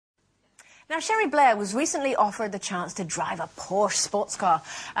Now, Sherry Blair was recently offered the chance to drive a Porsche sports car,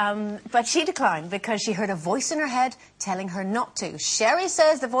 but she declined because she heard a voice in her head telling her not to. Sherry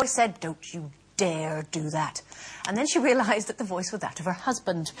says the voice said, "Don't you dare do that." And then she realised that the voice was that of her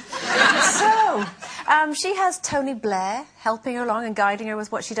husband. So, she has Tony Blair helping her along and guiding her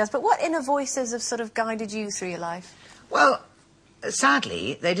with what she does. But what inner voices have sort of guided you through your life? Well,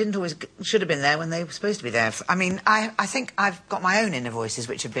 sadly, they didn't always... should have been there when they were supposed to be there. I mean, I think I've got my own inner voices,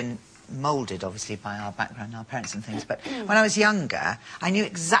 which have been moulded, obviously, by our background, our parents and things. But when I was younger, I knew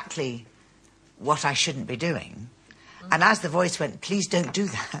exactly what I shouldn't be doing. And as the voice went, "Please don't do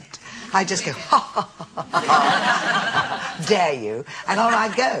that," I just go, "Ha, ha, ha, ha, ha, dare you?" And on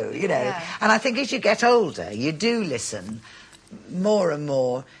I go, you know. Yeah. And I think as you get older, you do listen more and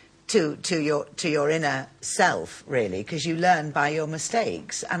more to your inner self, really, because you learn by your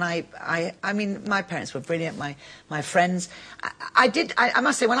mistakes. And I mean, my parents were brilliant. My friends, I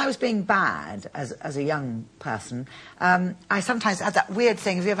must say, when I was being bad as a young person, I sometimes had that weird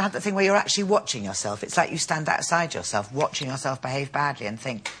thing. Have you ever had that thing where you're actually watching yourself? It's like you stand outside yourself, watching yourself behave badly, and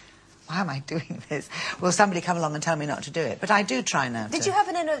think, why am I doing this? Will somebody come along and tell me not to do it? But I do try now. Did you have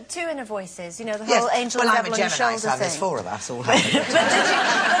two inner voices? You know, the whole angel and devil on your shoulder thing? Well, I'm a Gemini, so there's four of us all having it.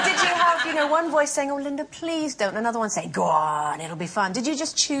 But did you have, you know, one voice saying, "Oh, Lynda, please don't," another one saying, "Go on, it'll be fun"? Did you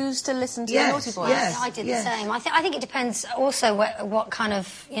just choose to listen to the naughty voice? Yes, I did the same. I think it depends also what kind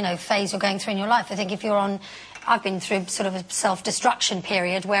of, you know, phase you're going through in your life. I think if you're on... I've been through sort of a self-destruction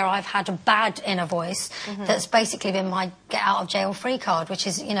period where I've had a bad inner voice that's basically been my get-out-of-jail-free card, which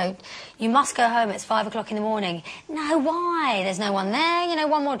is, you know, you must go home, it's 5 o'clock in the morning. No, why? There's no one there, you know,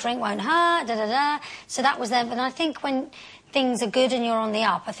 one more drink won't hurt, da-da-da. So that was them. And I think when things are good and you're on the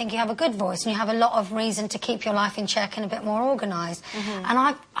up, I think you have a good voice and you have a lot of reason to keep your life in check and a bit more organised.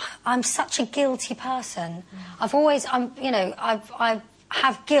 And I'm such a guilty person. I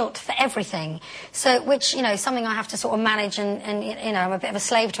have guilt for everything, so which, you know, something I have to sort of manage and you know, I'm a bit of a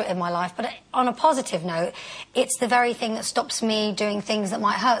slave to it in my life. But on a positive note, it's the very thing that stops me doing things that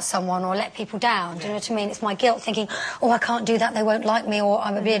might hurt someone or let people down. Do you know what I mean? It's my guilt thinking, "Oh, I can't do that, they won't like me," or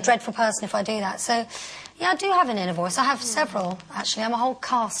 "I'm going to be a dreadful person if I do that." So yeah, I do have an inner voice. I have several, actually. I'm a whole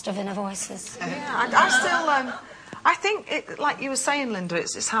cast of inner voices. Yeah, I still I think like you were saying, Lynda,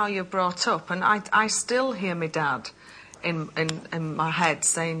 it's how you're brought up, and I still hear my dad in my head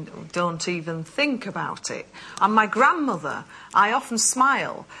saying, "Don't even think about it." And my grandmother, I often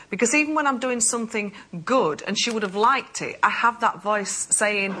smile, because even when I'm doing something good and she would have liked it, I have that voice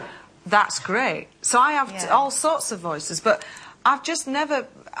saying, "That's great." So I have all sorts of voices, but I've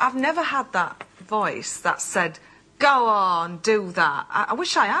never had that voice that said, "Go on, do that." I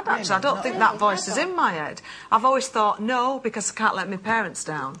wish I had, actually. I don't think that voice is in my head. I've always thought, no, because I can't let my parents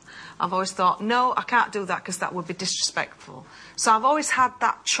down. I've always thought, no, I can't do that because that would be disrespectful. So I've always had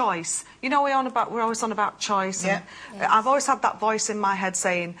that choice. You know, we're always on about choice. And I've always had that voice in my head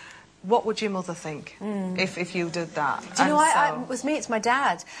saying, "What would your mother think if you did that?" Do you know, with me, it's my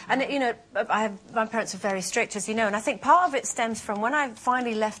dad. And, you know, my parents are very strict, as you know, and I think part of it stems from when I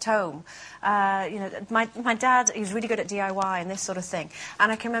finally left home. You know, my dad, he was really good at DIY and this sort of thing.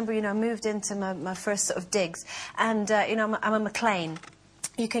 And I can remember, you know, I moved into my first sort of digs. And, you know, I'm a McLean.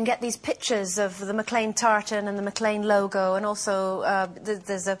 You can get these pictures of the McLean tartan and the McLean logo, and also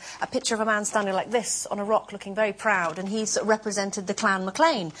there's a picture of a man standing like this on a rock looking very proud, and he sort of represented the clan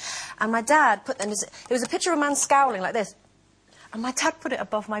McLean. And my dad put, and it was a picture of a man scowling like this, and my dad put it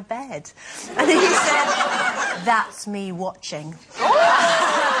above my bed. And he said, "That's me watching."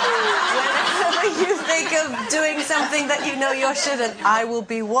 Whenever you think of doing something that you know you shouldn't, I will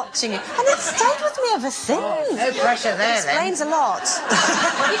be watching it. And it stayed with me ever since. No pressure there, It explains a lot.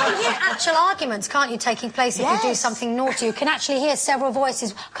 You can hear actual arguments, can't you, taking place if you do something naughty? You can actually hear several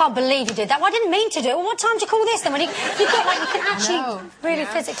voices. "Can't believe you did that. Well, I didn't mean to do it. Well, what time do you call this then?" When you got, like, you can actually really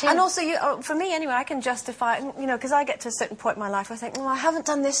physically... And also, for me anyway, I can justify, you know, because I get to a certain point in my life, I think, "Well, I haven't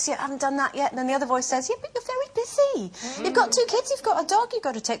done this yet, I haven't done that yet." And then the other voice says, "Yeah, but you're very busy. You've got 2 kids, you've got a dog, you've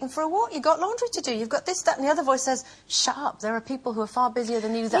got to take them for a walk, you've got laundry to do, you've got this, that," and the other voice says, "Shut up, there are people who are far busier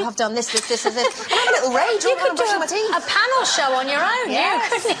than you that have done this, this, this, and this." I have a little rage. You could do a panel show on your own,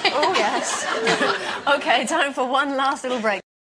 couldn't you? Oh, yes. OK, time for one last little break.